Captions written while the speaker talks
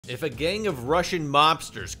If a gang of Russian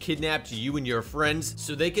mobsters kidnapped you and your friends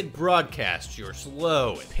so they could broadcast your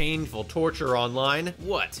slow and painful torture online,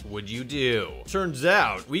 what would you do? Turns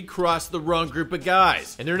out, we crossed the wrong group of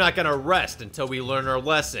guys, and they're not gonna rest until we learn our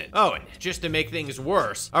lesson. Oh, and just to make things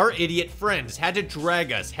worse, our idiot friends had to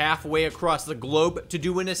drag us halfway across the globe to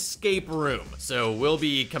do an escape room. So we'll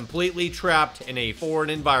be completely trapped in a foreign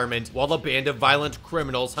environment while a band of violent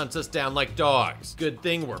criminals hunts us down like dogs. Good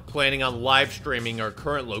thing we're planning on live streaming our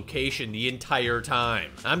current location the entire time.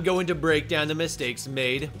 I'm going to break down the mistakes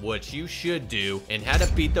made, what you should do, and how to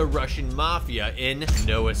beat the Russian Mafia in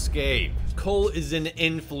No Escape. Cole is an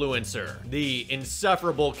influencer, the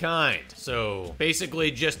insufferable kind, so basically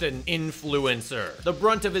just an influencer. The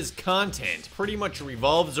brunt of his content pretty much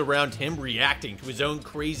revolves around him reacting to his own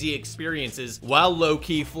crazy experiences while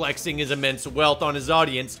low-key flexing his immense wealth on his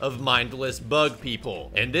audience of mindless bug people.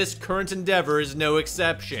 And this current endeavor is no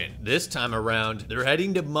exception. This time around, they're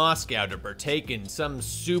heading to Moscow to partake in some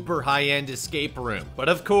super high-end escape room. But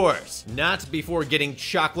of course, not before getting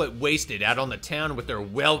chocolate wasted out on the town with their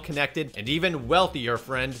well-connected and even wealthier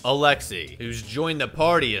friend, Alexei, who's joined the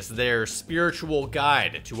party as their spiritual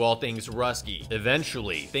guide to all things Rusky.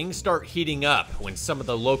 Eventually, things start heating up when some of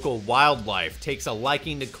the local wildlife takes a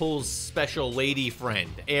liking to Cole's special lady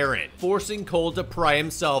friend, Aaron, forcing Cole to pry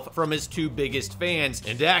himself from his two biggest fans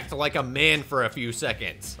and act like a man for a few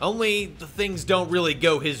seconds. Only, the things don't really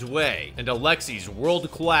go his way, and Alexei's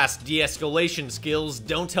world-class de-escalation skills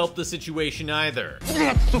don't help the situation either.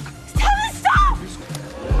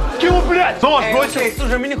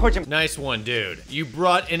 Nice one, dude. You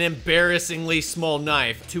brought an embarrassingly small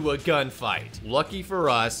knife to a gunfight. Lucky for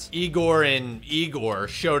us, Igor and Igor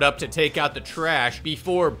showed up to take out the trash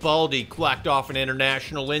before Baldy clacked off an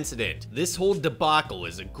international incident. This whole debacle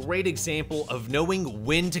is a great example of knowing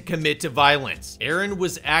when to commit to violence. Aaron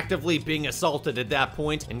was actively being assaulted at that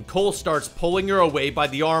point, and Cole starts pulling her away by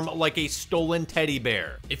the arm like a stolen teddy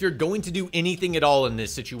bear. If you're going to do anything at all in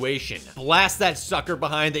this situation, blast that sucker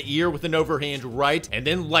behind the ear with an overhand right, and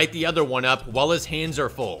then light the other one up while his hands are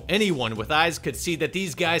full. Anyone with eyes could see that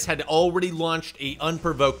these guys had already launched an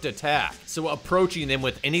unprovoked attack, so approaching them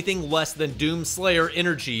with anything less than Doomslayer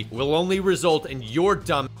energy will only result in your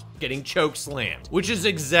dumb getting chokeslammed, which is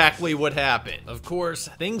exactly what happened. Of course,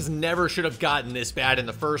 things never should have gotten this bad in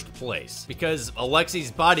the first place, because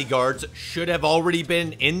Alexei's bodyguards should have already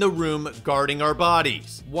been in the room guarding our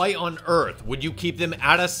bodies. Why on earth would you keep them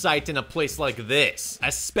out of sight in a place like this,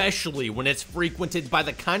 especially when it's frequented by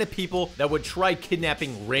the kind of people that would try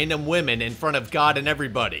kidnapping random women in front of God and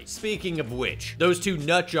everybody? Speaking of which, those two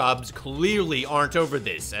nutjobs clearly aren't over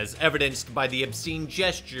this, as evidenced by the obscene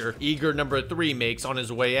gesture Igor number 3 makes on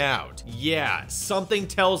his way out. Yeah, something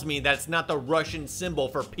tells me that's not the Russian symbol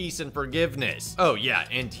for peace and forgiveness. Oh yeah,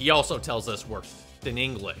 and he also tells us we're in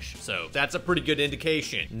English, so that's a pretty good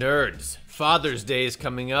indication. Nerds, Father's Day is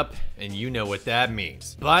coming up, and you know what that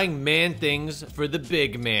means. Buying man things for the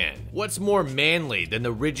big man. What's more manly than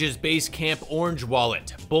the Ridge's Base Camp orange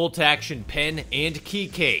wallet, bolt action pen, and key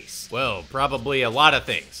case? Well, probably a lot of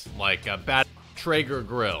things, like a bat Traeger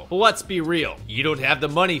grill. But let's be real, you don't have the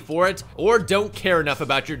money for it, or don't care enough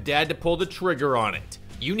about your dad to pull the trigger on it.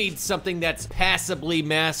 You need something that's passably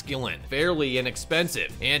masculine, fairly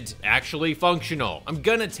inexpensive, and actually functional. I'm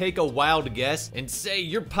gonna take a wild guess and say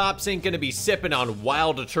your pops ain't gonna be sipping on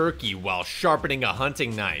wild turkey while sharpening a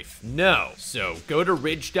hunting knife. No. So go to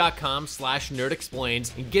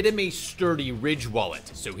ridge.com/nerdexplains and get him a sturdy Ridge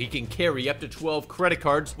wallet so he can carry up to 12 credit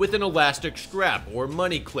cards with an elastic strap or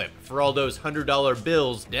money clip for all those $100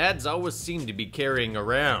 bills dads always seem to be carrying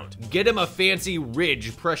around. Get him a fancy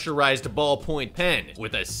Ridge pressurized ballpoint pen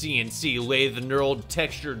with a CNC lathe knurled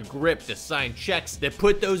textured grip to sign checks that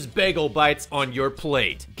put those bagel bites on your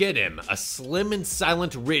plate. Get him a slim and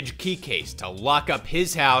silent Ridge key case to lock up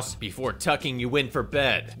his house before tucking you in for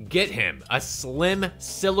bed. Get him a slim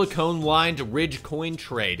silicone lined Ridge coin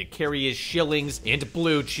tray to carry his shillings and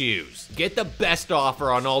blue chews. Get the best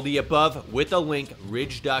offer on all the above with a link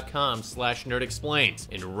ridge.com/nerdexplains.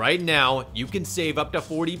 And right now you can save up to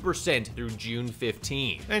 40% through June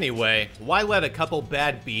 15. Anyway, why let a couple bad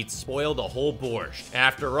beats spoil the whole borscht?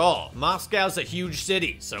 After all, Moscow's a huge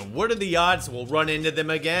city, so what are the odds we'll run into them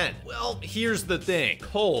again? Well, here's the thing.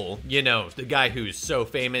 Cole, you know, the guy who's so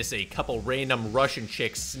famous a couple random Russian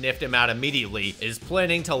chicks sniffed him out immediately, is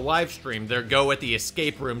planning to livestream their go at the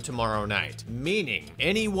escape room tomorrow night. Meaning,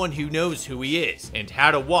 anyone who knows who he is and how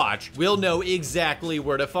to watch will know exactly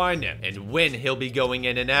where to find him and when he'll be going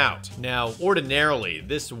in and out. Now, ordinarily,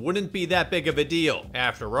 this wouldn't be that big of a deal.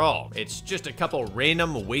 After all, it's just a couple random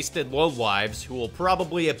random wasted lowlives who will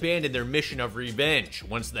probably abandon their mission of revenge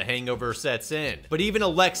once the hangover sets in. But even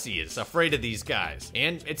Alexei is afraid of these guys,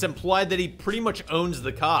 and it's implied that he pretty much owns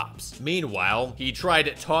the cops. Meanwhile, he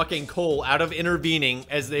tried talking Cole out of intervening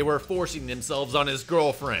as they were forcing themselves on his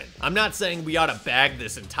girlfriend. I'm not saying we ought to bag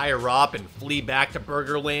this entire op and flee back to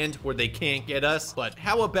Burgerland where they can't get us, but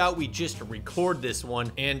how about we just record this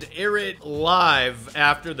one and air it live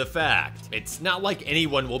after the fact? It's not like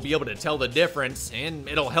anyone will be able to tell the difference, and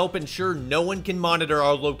it'll help ensure no one can monitor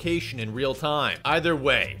our location in real time. Either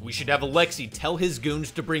way, we should have Alexei tell his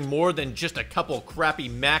goons to bring more than just a couple crappy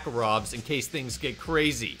Makarovs in case things get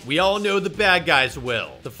crazy. We all know the bad guys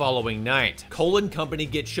will. The following night, Cole and company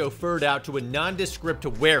get chauffeured out to a nondescript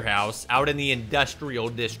warehouse out in the industrial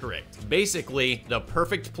district. Basically, the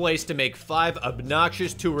perfect place to make 5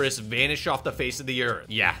 obnoxious tourists vanish off the face of the earth.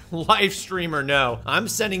 Yeah, live stream or no, I'm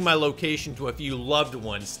sending my location to a few loved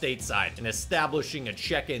ones stateside and establishing a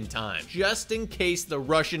check-in time, just in case the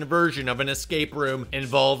Russian version of an escape room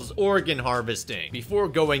involves organ harvesting. Before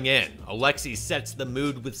going in, Alexei sets the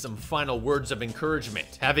mood with some final words of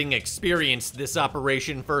encouragement. Having experienced this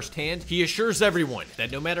operation firsthand, he assures everyone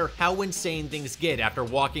that no matter how insane things get after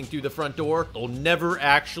walking through the front door, they'll never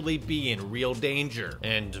actually be in real danger.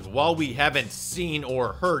 And while we haven't seen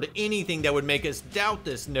or heard anything that would make us doubt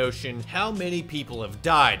this notion, how many people have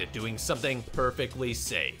died doing something perfectly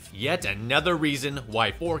safe? Yet another reason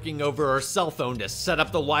why forking over our cell phone to set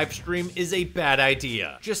up the live stream is a bad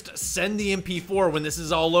idea. Just send the MP4 when this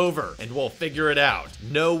is all over, and we'll figure it out.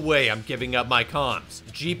 No way I'm giving up my comms,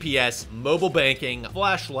 GPS, mobile banking,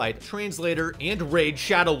 flashlight, translator, and Raid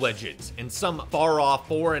Shadow Legends in some far-off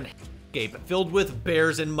foreign filled with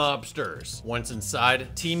bears and mobsters. Once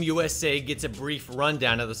inside, Team USA gets a brief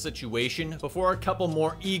rundown of the situation before a couple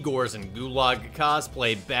more Igors and Gulag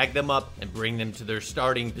cosplay bag them up and bring them to their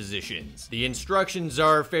starting positions. The instructions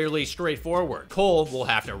are fairly straightforward. Cole will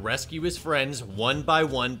have to rescue his friends one by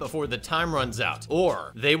one before the time runs out,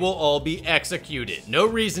 or they will all be executed. No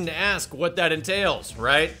reason to ask what that entails,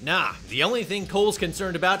 right? Nah, the only thing Cole's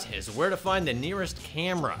concerned about is where to find the nearest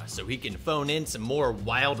camera so he can phone in some more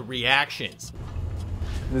wild reactions.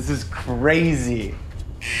 This is crazy.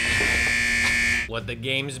 Let the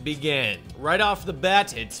games begin. Right off the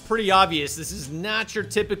bat, it's pretty obvious this is not your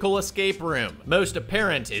typical escape room. Most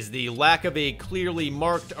apparent is the lack of a clearly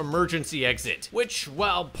marked emergency exit, which,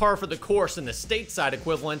 while par for the course in the stateside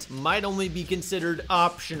equivalent, might only be considered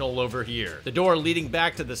optional over here. The door leading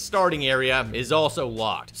back to the starting area is also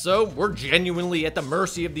locked, so we're genuinely at the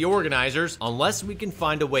mercy of the organizers unless we can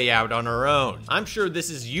find a way out on our own. I'm sure this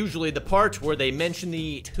is usually the part where they mention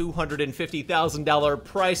the $250,000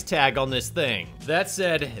 price tag on this thing. That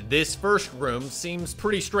said, this first room seems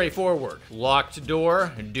pretty straightforward. Locked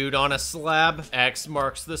door, dude on a slab, X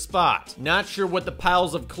marks the spot. Not sure what the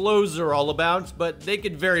piles of clothes are all about, but they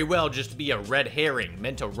could very well just be a red herring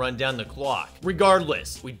meant to run down the clock.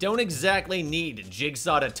 Regardless, we don't exactly need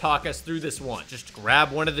Jigsaw to talk us through this one. Just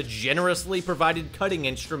grab one of the generously provided cutting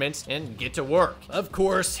instruments and get to work. Of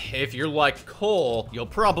course, if you're like Cole, you'll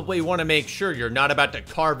probably want to make sure you're not about to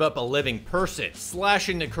carve up a living person.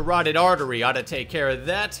 Slashing the carotid artery ought to take care of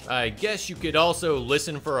that. I guess you could also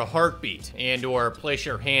listen for a heartbeat and or place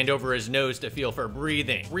your hand over his nose to feel for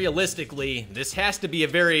breathing. Realistically, this has to be a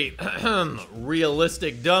very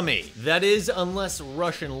realistic dummy. That is, unless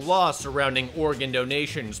Russian law surrounding organ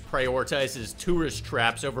donations prioritizes tourist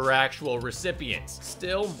traps over actual recipients.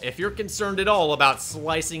 Still, if you're concerned at all about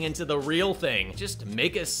slicing into the real thing, just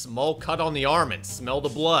make a small cut on the arm and smell the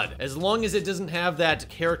blood. As long as it doesn't have that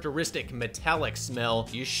characteristic metallic smell,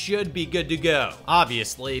 you should be good to go.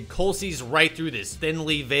 Obviously, Cole sees right through this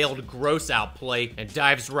thinly veiled gross out play and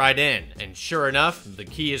dives right in. And sure enough, the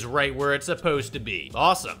key is right where it's supposed to be.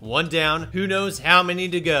 Awesome. One down, who knows how many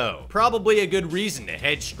to go. Probably a good reason to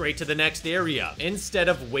head straight to the next area, instead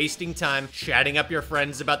of wasting time chatting up your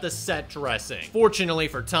friends about the set dressing. Fortunately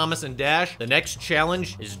for Thomas and Dash, the next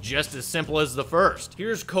challenge is just as simple as the first.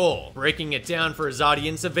 Here's Cole, breaking it down for his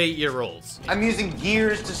audience of 8-year-olds. I'm using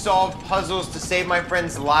gears to solve puzzles to save my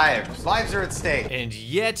friends' lives. Lives are at stake. And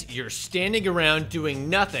yet, you're standing around doing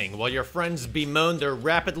nothing while your friends bemoan their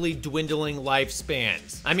rapidly dwindling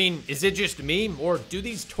lifespans. I mean, is it just me, or do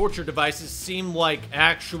these torture devices seem like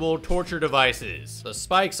actual torture devices? The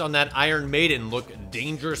spikes on that Iron Maiden look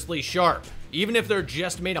dangerously sharp. even if they're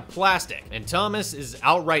just made of plastic. And Thomas is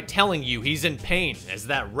outright telling you he's in pain as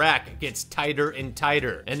that rack gets tighter and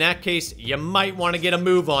tighter. In that case, you might want to get a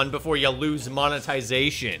move on before you lose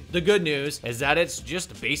monetization. The good news is that it's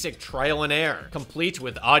just basic trial and error, complete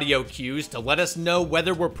with audio cues to let us know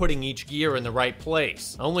whether we're putting each gear in the right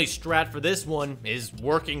place. Only strat for this one is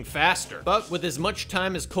working faster. But with as much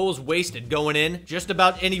time as Cole's wasted going in, just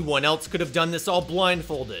about anyone else could have done this all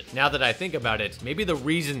blindfolded. Now that I think about it, maybe the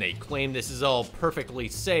reason they claim this is all perfectly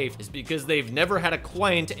safe is because they've never had a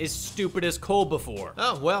client as stupid as Cole before.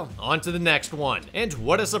 Oh well, on to the next one. And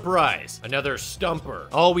what a surprise, another stumper.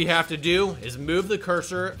 All we have to do is move the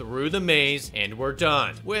cursor through the maze and we're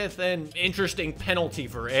done, with an interesting penalty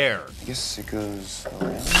for error. I guess it goes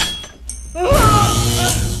around.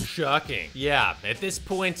 Shocking. Yeah, at this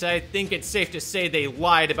point, I think it's safe to say they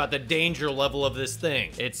lied about the danger level of this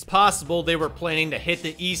thing. It's possible they were planning to hit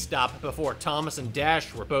the E-stop before Thomas and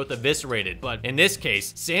Dash were both eviscerated, but in this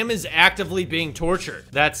case, Sam is actively being tortured.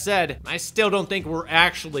 That said, I still don't think we're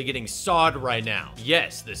actually getting sawed right now.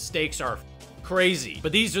 Yes, the stakes are crazy,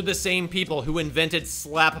 but these are the same people who invented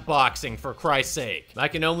slap boxing, for Christ's sake. I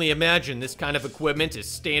can only imagine this kind of equipment is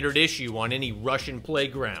standard issue on any Russian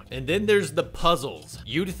playground. And then there's the puzzles.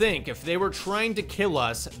 You'd think if they were trying to kill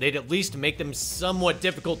us, they'd at least make them somewhat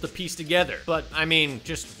difficult to piece together. But I mean,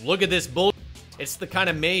 just look at this bull. It's the kind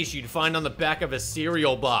of maze you'd find on the back of a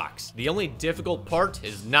cereal box. The only difficult part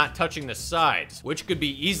is not touching the sides, which could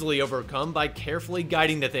be easily overcome by carefully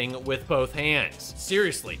guiding the thing with both hands.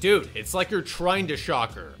 Seriously, dude, it's like you're trying to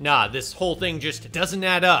shock her. Nah, this whole thing just doesn't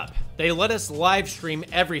add up. They let us live stream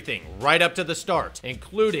everything right up to the start,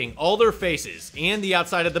 including all their faces and the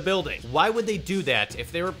outside of the building. Why would they do that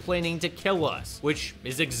if they were planning to kill us? Which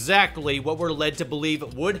is exactly what we're led to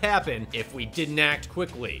believe would happen if we didn't act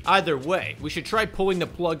quickly. Either way, we should try pulling the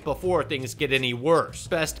plug before things get any worse.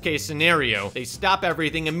 Best case scenario, they stop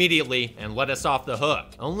everything immediately and let us off the hook.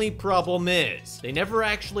 Only problem is, they never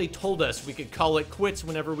actually told us we could call it quits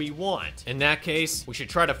whenever we want. In that case, we should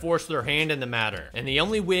try to force their hand in the matter. And the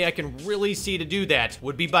only way I can really see to do that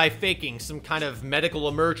would be by faking some kind of medical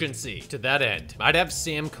emergency. To that end, I'd have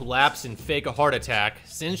Sam collapse and fake a heart attack,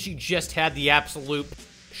 since she just had the absolute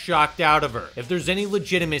shocked out of her. If there's any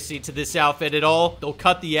legitimacy to this outfit at all, they'll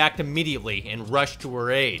cut the act immediately and rush to her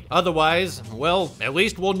aid. Otherwise, well, at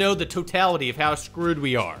least we'll know the totality of how screwed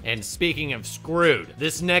we are. And speaking of screwed,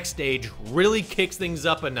 this next stage really kicks things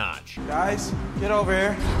up a notch. Guys, get over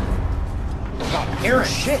here. Aaron,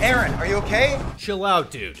 shit, Aaron, are you okay? Chill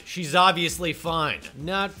out, dude. She's obviously fine.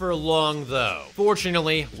 Not for long, though.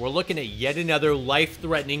 Fortunately, we're looking at yet another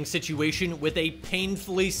life-threatening situation with a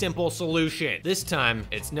painfully simple solution. This time,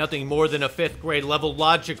 it's nothing more than a 5th grade level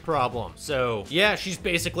logic problem. So, yeah, she's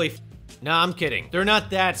basically Nah, I'm kidding. They're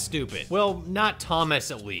not that stupid. Well, not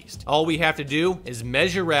Thomas at least. All we have to do is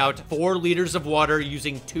measure out 4 liters of water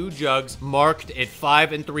using 2 jugs marked at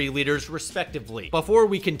 5 and 3 liters respectively. Before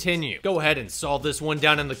we continue, go ahead and solve this one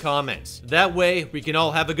down in the comments. That way, we can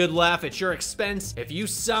all have a good laugh at your expense if you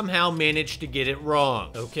somehow manage to get it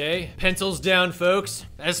wrong. Okay? Pencils down, folks.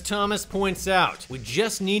 As Thomas points out, we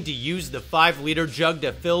just need to use the 5-liter jug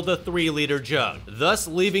to fill the 3-liter jug, thus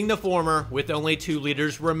leaving the former with only 2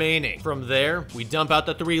 liters remaining. From there, we dump out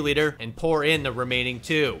the 3-liter and pour in the remaining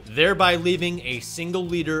 2, thereby leaving a single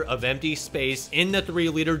liter of empty space in the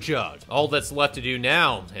 3-liter jug. All that's left to do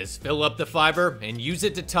now is fill up the 5er and use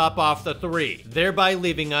it to top off the 3, thereby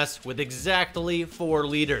leaving us with exactly 4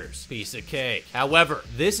 liters. Piece of cake. However,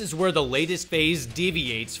 this is where the latest phase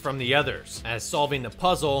deviates from the others, as solving the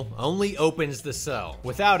puzzle only opens the cell,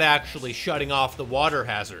 without actually shutting off the water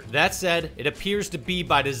hazard. That said, it appears to be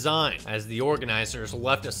by design, as the organizers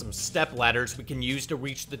left us some step ladders we can use to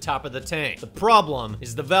reach the top of the tank. The problem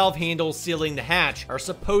is the valve handles sealing the hatch are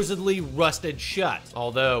supposedly rusted shut.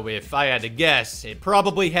 Although, if I had to guess, it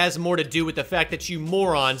probably has more to do with the fact that you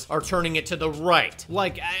morons are turning it to the right.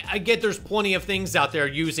 Like, I get there's plenty of things out there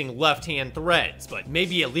using left-hand threads, but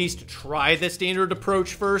maybe at least try the standard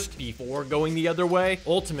approach first before going the other way.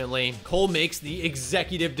 Ultimately, Cole makes the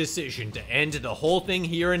executive decision to end the whole thing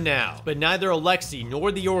here and now, but neither Alexei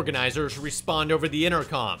nor the organizers respond over the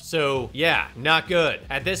intercom, so yeah, not good.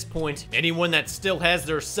 At this point, anyone that still has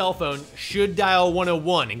their cell phone should dial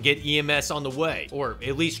 101 and get EMS on the way, or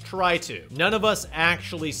at least try to. None of us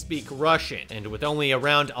actually speak Russian, and with only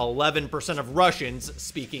around 11% of Russians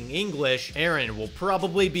speaking English, Aaron will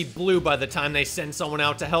probably be blue by the time they send someone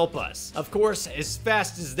out to help us. Of course, as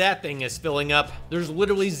fast as that thing is filling up, there's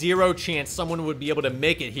literally 0 chance someone would be able to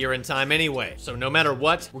make it here in time anyway. So no matter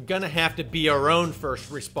what, we're gonna have to be our own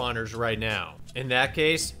first responders right now. In that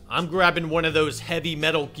case, I'm grabbing one of those heavy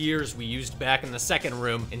metal gears we used back in the second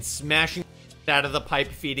room and smashing out of the pipe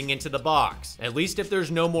feeding into the box. At least if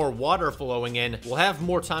there's no more water flowing in, we'll have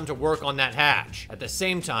more time to work on that hatch. At the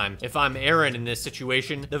same time, if I'm Aaron in this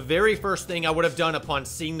situation, the very first thing I would have done upon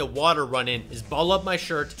seeing the water run in is ball up my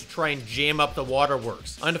shirt to try and jam up the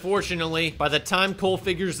waterworks. Unfortunately, by the time Cole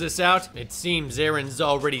figures this out, it seems Aaron's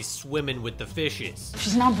already swimming with the fishes.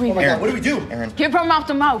 She's not breathing. Aaron, what do we do? Aaron. Give her mouth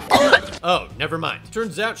to mouth. Oh, never mind.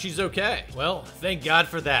 Turns out she's okay. Well, thank God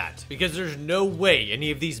for that, because there's no way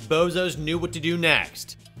any of these bozos knew what to do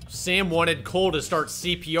next. Sam wanted Cole to start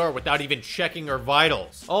CPR without even checking her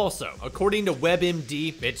vitals. Also, according to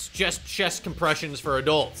WebMD, it's just chest compressions for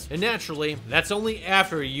adults. And naturally, that's only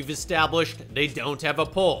after you've established they don't have a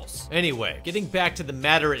pulse. Anyway, getting back to the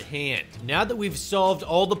matter at hand. Now that we've solved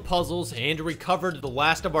all the puzzles and recovered the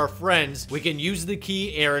last of our friends, we can use the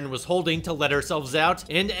key Aaron was holding to let ourselves out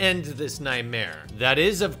and end this nightmare. That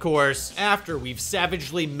is, of course, after we've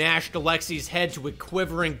savagely mashed Alexi's head to a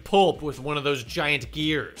quivering pulp with one of those giant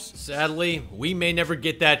gears. Sadly, we may never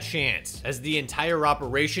get that chance, as the entire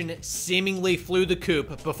operation seemingly flew the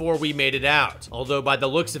coop before we made it out. Although by the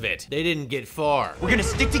looks of it, they didn't get far. We're gonna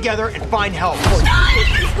stick together and find help.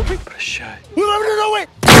 Put a shot.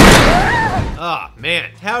 Ah,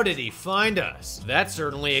 man, how did he find us? That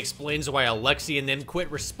certainly explains why Alexi and them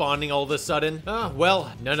quit responding all of a sudden.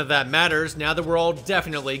 Well, none of that matters now that we're all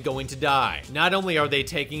definitely going to die. Not only are they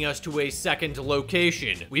taking us to a second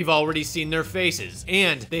location, we've already seen their faces,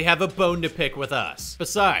 and they have a bone to pick with us.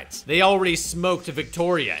 Besides, they already smoked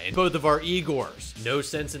Victoria and both of our Igors. No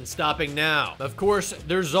sense in stopping now. Of course,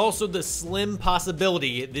 there's also the slim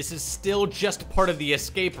possibility this is still just part of the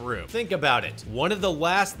escape room. Think about it. One of the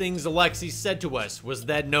last things Alexi said to us was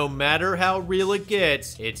that no matter how real it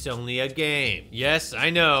gets, it's only a game. Yes, I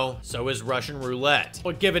know, so is Russian roulette.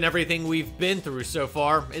 But given everything we've been through so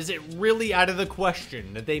far, is it really out of the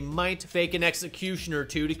question that they might fake an execution or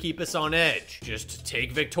two to keep us on edge? Just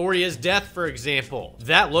take Victoria's death, for example.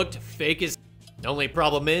 That looked fake as. The only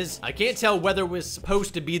problem is, I can't tell whether it was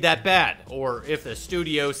supposed to be that bad, or if the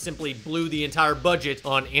studio simply blew the entire budget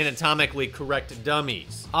on anatomically correct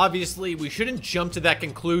dummies. Obviously, we shouldn't jump to that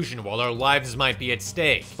conclusion while our lives might be at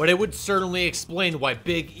stake, but it would certainly explain why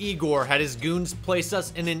Big Igor had his goons place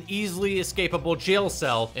us in an easily escapable jail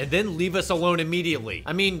cell and then leave us alone immediately.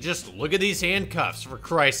 I mean, just look at these handcuffs, for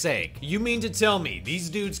Christ's sake. You mean to tell me these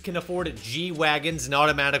dudes can afford G-Wagons and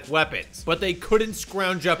automatic weapons, but they couldn't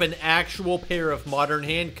scrounge up an actual pair of modern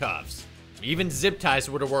handcuffs? Even zip ties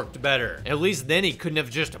would have worked better. At least then he couldn't have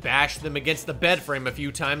just bashed them against the bed frame a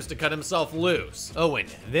few times to cut himself loose. Oh, and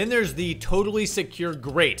then there's the totally secure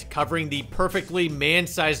grate covering the perfectly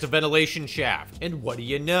man-sized ventilation shaft. And what do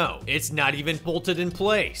you know? It's not even bolted in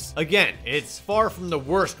place. Again, it's far from the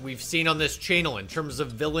worst we've seen on this channel in terms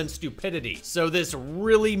of villain stupidity, so this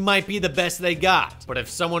really might be the best they got. But if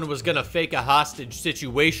someone was gonna fake a hostage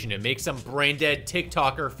situation and make some brain-dead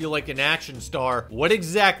TikToker feel like an action star, what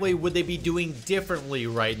exactly would they be doing differently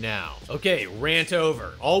right now? Okay, rant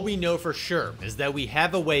over. All we know for sure is that we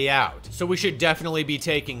have a way out, so we should definitely be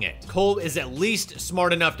taking it. Cole is at least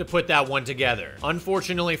smart enough to put that one together.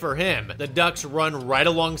 Unfortunately for him, the ducks run right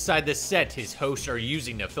alongside the set his hosts are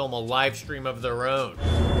using to film a live stream of their own.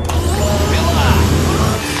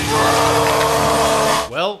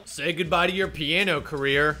 Well, say goodbye to your piano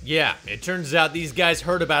career. Yeah, it turns out these guys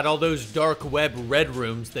heard about all those dark web red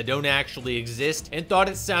rooms that don't actually exist and thought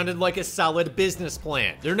it sounded like a solid business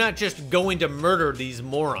plan. They're not just going to murder these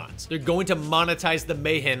morons. They're going to monetize the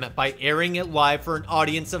mayhem by airing it live for an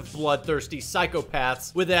audience of bloodthirsty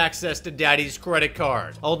psychopaths with access to daddy's credit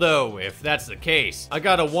card. Although, if that's the case, I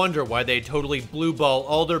gotta wonder why they totally blue ball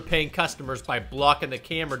all their paying customers by blocking the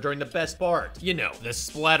camera during the best part. You know, the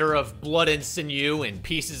splatter of blood and sinew and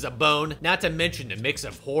pieces of bone, not to mention the mix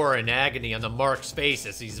of horror and agony on the Mark's face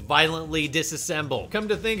as he's violently disassembled. Come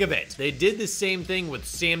to think of it, they did the same thing with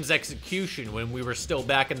Sam's execution when we were still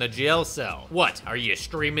back in the jail cell. What, are you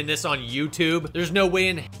streaming this on YouTube? There's no way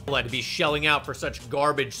in hell I'd be shelling out for such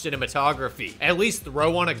garbage cinematography. At least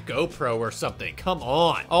throw on a GoPro or something, come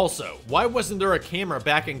on. Also, why wasn't there a camera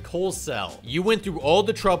back in Cole's cell? You went through all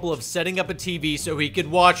the trouble of setting up a TV so he could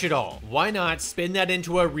watch it all. Why not spin that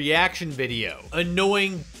into a reaction video? Annoying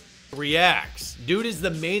reacts. Dude is the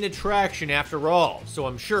main attraction after all, so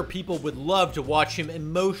I'm sure people would love to watch him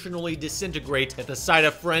emotionally disintegrate at the sight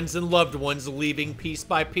of friends and loved ones leaving piece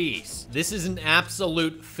by piece. This is an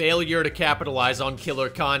absolute failure to capitalize on killer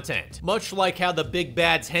content, much like how the big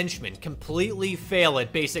bad's henchmen completely fail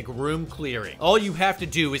at basic room clearing. All you have to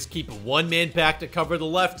do is keep one man back to cover the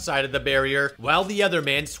left side of the barrier, while the other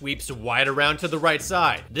man sweeps wide around to the right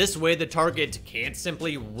side. This way the target can't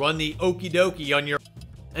simply run the okie dokie on your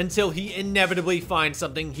until he inevitably finds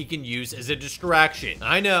something he can use as a distraction.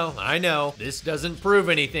 I know, this doesn't prove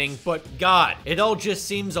anything, but God, it all just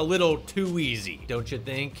seems a little too easy, don't you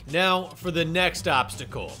think? Now, for the next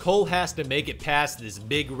obstacle, Cole has to make it past this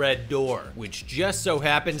big red door, which just so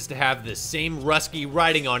happens to have the same Rusky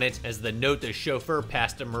writing on it as the note the chauffeur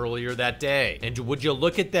passed him earlier that day. And would you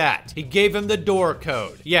look at that? He gave him the door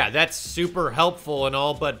code. Yeah, that's super helpful and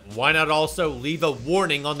all, but why not also leave a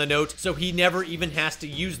warning on the note so he never even has to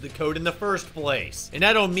use the code in the first place? And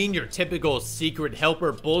I don't mean your typical secret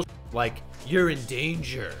helper bullshit like, you're in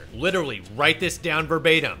danger. Literally, write this down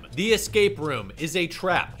verbatim. The escape room is a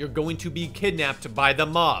trap. You're going to be kidnapped by the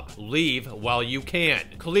mob. Leave while you can.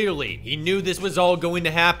 Clearly, he knew this was all going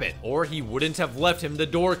to happen, or he wouldn't have left him the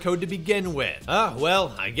door code to begin with.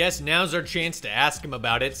 Well, I guess now's our chance to ask him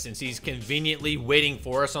about it since he's conveniently waiting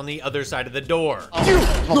for us on the other side of the door.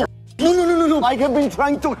 No. I have been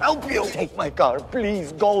trying to help you. Take my car,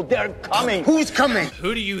 please go. They're coming. Who's coming?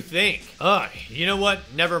 Who do you think? You know what?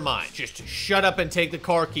 Never mind. Just shut up and take the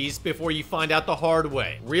car keys before you find out the hard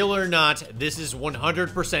way. Real or not, this is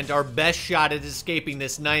 100% our best shot at escaping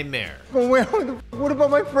this nightmare. What about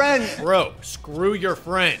my friends? Bro, screw your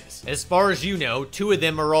friends. As far as you know, 2 of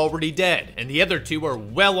them are already dead, and the other 2 are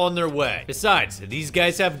well on their way. Besides, these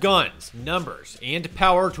guys have guns, numbers, and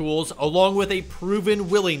power tools, along with a proven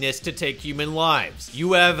willingness to take human lives.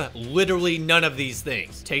 You have literally none of these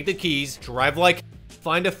things. Take the keys, drive like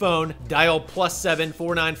find a phone, dial +7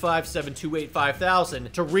 495 728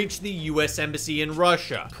 5000 to reach the US Embassy in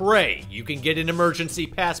Russia. Pray you can get an emergency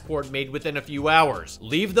passport made within a few hours.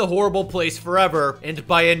 Leave the horrible place forever and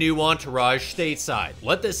buy a new entourage stateside.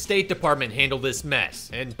 Let the State Department handle this mess.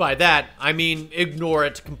 And by that, I mean ignore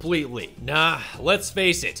it completely. Nah, let's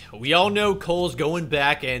face it, we all know Cole's going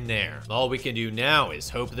back in there. All we can do now is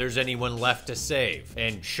hope there's anyone left to save.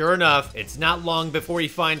 And sure enough, it's not long before he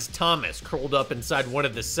finds Thomas curled up inside one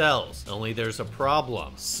of the cells. Only there's a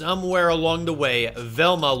problem. Somewhere along the way,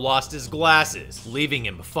 Velma lost his glasses, leaving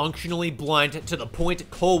him functionally blind to the point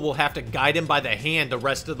Cole will have to guide him by the hand the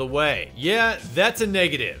rest of the way. Yeah, that's a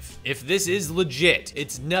negative. If this is legit,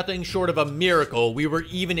 it's nothing short of a miracle we were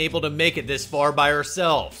even able to make it this far by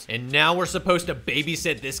ourselves. And now we're supposed to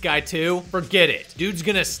babysit this guy too? Forget it. Dude's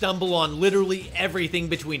gonna stumble on literally everything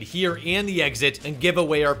between here and the exit and give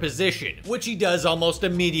away our position, which he does almost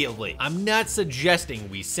immediately. I'm not suggesting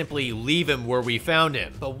we simply leave him where we found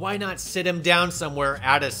him, but why not sit him down somewhere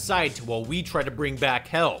out of sight while we try to bring back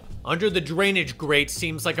help? Under the drainage grate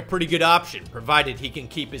seems like a pretty good option, provided he can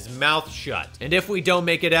keep his mouth shut. And if we don't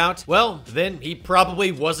make it out, well, then he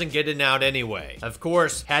probably wasn't getting out anyway. Of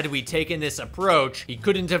course, had we taken this approach, he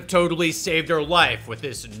couldn't have totally saved our life with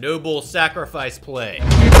this noble sacrifice play.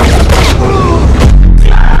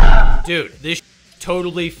 Dude, this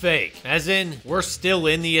totally fake. As in, we're still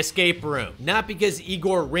in the escape room. Not because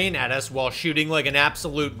Igor ran at us while shooting like an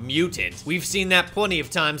absolute mutant. We've seen that plenty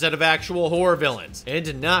of times out of actual horror villains.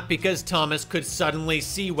 And not because Thomas could suddenly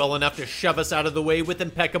see well enough to shove us out of the way with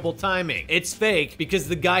impeccable timing. It's fake because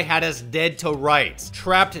the guy had us dead to rights,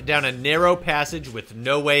 trapped down a narrow passage with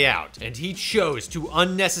no way out. And he chose to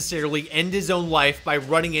unnecessarily end his own life by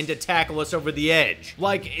running in to tackle us over the edge.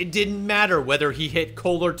 Like, it didn't matter whether he hit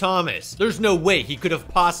Cole or Thomas. There's no way he could have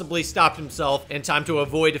possibly stopped himself in time to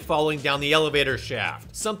avoid falling down the elevator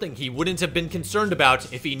shaft. Something he wouldn't have been concerned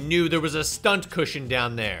about if he knew there was a stunt cushion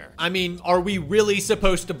down there. I mean, are we really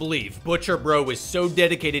supposed to believe Butcher Bro was so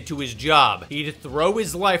dedicated to his job he'd throw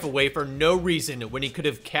his life away for no reason when he could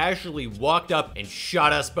have casually walked up and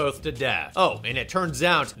shot us both to death? Oh, and it turns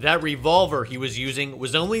out that revolver he was using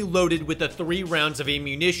was only loaded with the 3 rounds of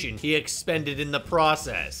ammunition he expended in the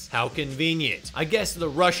process. How convenient. I guess the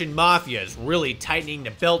Russian Mafia is really tightening the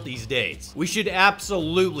belt these days. We should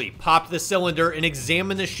absolutely pop the cylinder and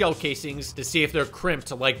examine the shell casings to see if they're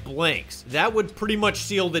crimped like blanks. That would pretty much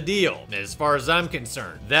seal the deal, as far as I'm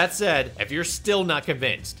concerned. That said, if you're still not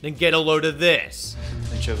convinced, then get a load of this.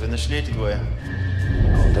 Ну что, вы нашли эти двое?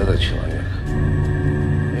 Вот этот человек.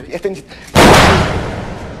 Это не...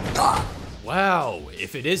 Wow,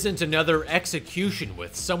 if it isn't another execution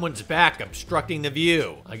with someone's back obstructing the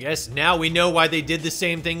view. I guess now we know why they did the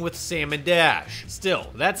same thing with Sam and Dash. Still,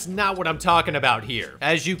 that's not what I'm talking about here.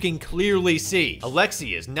 As you can clearly see, Alexei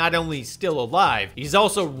is not only still alive, he's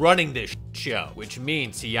also running this show, which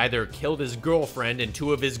means he either killed his girlfriend and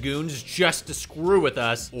 2 of his goons just to screw with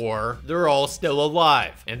us, or they're all still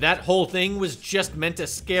alive. And that whole thing was just meant to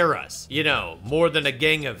scare us. You know, more than a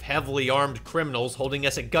gang of heavily armed criminals holding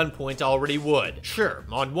us at gunpoint already would. Sure,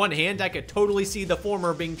 on one hand, I could totally see the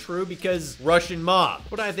former being true because Russian mob,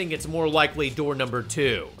 but I think it's more likely door number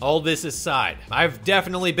 2. All this aside, I've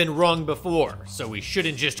definitely been wrong before, so we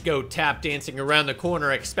shouldn't just go tap dancing around the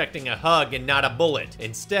corner expecting a hug and not a bullet.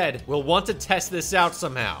 Instead, we'll want to test this out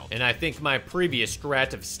somehow, and I think my previous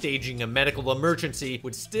strat of staging a medical emergency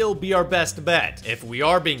would still be our best bet. If we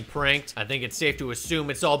are being pranked, I think it's safe to assume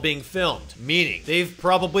it's all being filmed, meaning they've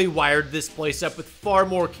probably wired this place up with far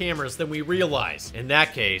more cameras than we realize. In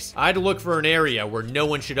that case, I'd look for an area where no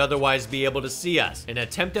one should otherwise be able to see us and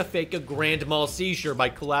attempt to fake a grand mal seizure by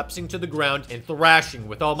collapsing to the ground and thrashing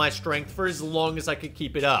with all my strength for as long as I could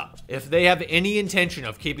keep it up. If they have any intention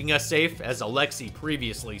of keeping us safe, as Alexei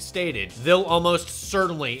previously stated, they'll almost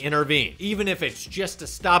certainly intervene, even if it's just to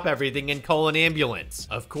stop everything and call an ambulance.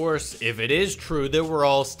 Of course, if it is true that we're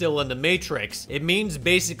all still in the Matrix, it means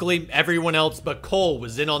basically everyone else but Cole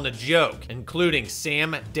was in on the joke, including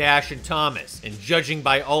Sam, Dash, and Thomas, and judging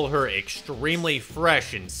by all her extremely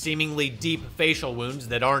fresh and seemingly deep facial wounds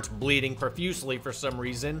that aren't bleeding profusely for some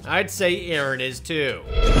reason, I'd say Aaron is too.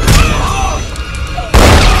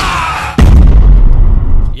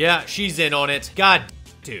 Yeah, she's in on it. God,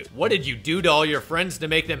 dude, what did you do to all your friends to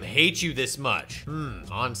make them hate you this much?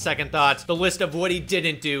 On second thought, the list of what he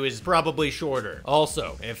didn't do is probably shorter.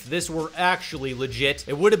 Also, if this were actually legit,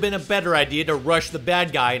 it would have been a better idea to rush the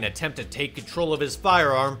bad guy and attempt to take control of his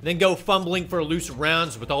firearm than go fumbling for loose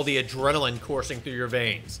rounds with all the adrenaline coursing through your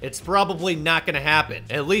veins. It's probably not gonna happen,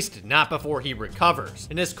 at least not before he recovers.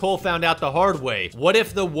 And as Cole found out the hard way, what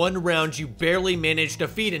if the one round you barely managed to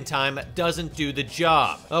feed in time doesn't do the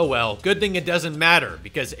job? Oh well, good thing it doesn't matter,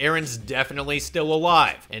 because Aaron's definitely still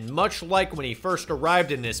alive. And much like when he first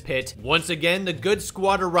arrived in this pit, once again the good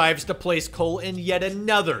squad arrives to place Cole in yet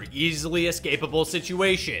another easily escapable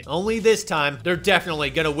situation. Only this time, they're definitely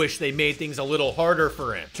gonna wish they made things a little harder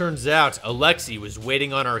for him. Turns out, Alexei was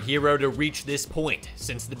waiting on our hero to reach this point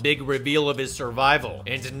since the big reveal of his survival.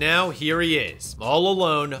 And now here he is, all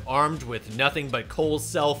alone, armed with nothing but Cole's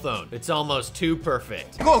cell phone. It's almost too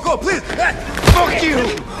perfect. Go, please! Fuck you!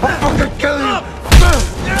 I'll fucking kill you!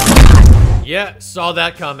 Yeah, saw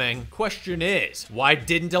that coming. Question is, why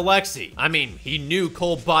didn't Alexei? I mean, he knew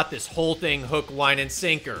Cole bought this whole thing hook, line, and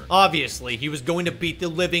sinker. Obviously, he was going to beat the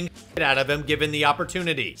living shit out of him given the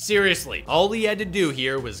opportunity. Seriously, all he had to do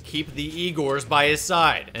here was keep the Igors by his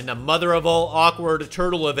side, and the mother of all awkward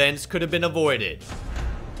turtle events could have been avoided.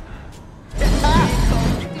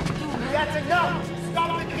 That's enough!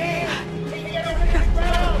 Stop the game!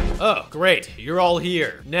 Oh, great, you're all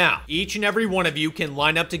here. Now, each and every one of you can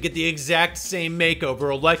line up to get the exact same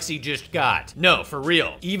makeover Alexei just got. No, for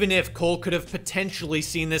real. Even if Cole could have potentially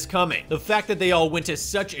seen this coming, the fact that they all went to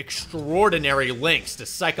such extraordinary lengths to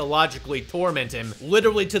psychologically torment him,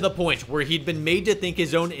 literally to the point where he'd been made to think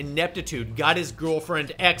his own ineptitude got his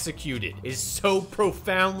girlfriend executed, is so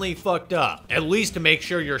profoundly fucked up. At least to make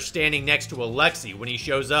sure you're standing next to Alexei when he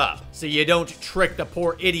shows up, so you don't trick the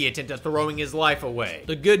poor idiot into throwing his life away.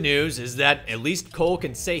 The good news is that at least Cole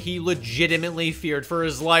can say he legitimately feared for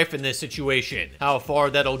his life in this situation. How far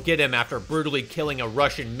that'll get him after brutally killing a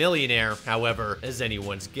Russian millionaire, however, is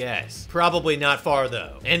anyone's guess. Probably not far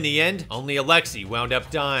though. In the end, only Alexei wound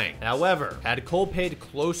up dying. However, had Cole paid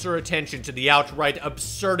closer attention to the outright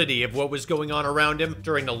absurdity of what was going on around him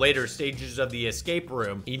during the later stages of the escape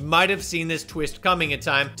room, he might have seen this twist coming in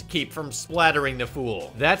time to keep from splattering the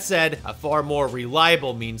fool. That said, a far more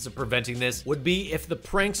reliable means of preventing this would be if the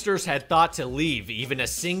pranksters had thought to leave even a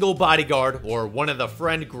single bodyguard or one of the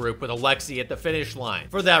friend group with Alexei at the finish line.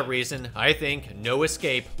 For that reason, I think no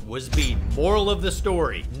escape was beaten. Moral of the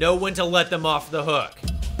story, know when to let them off the hook.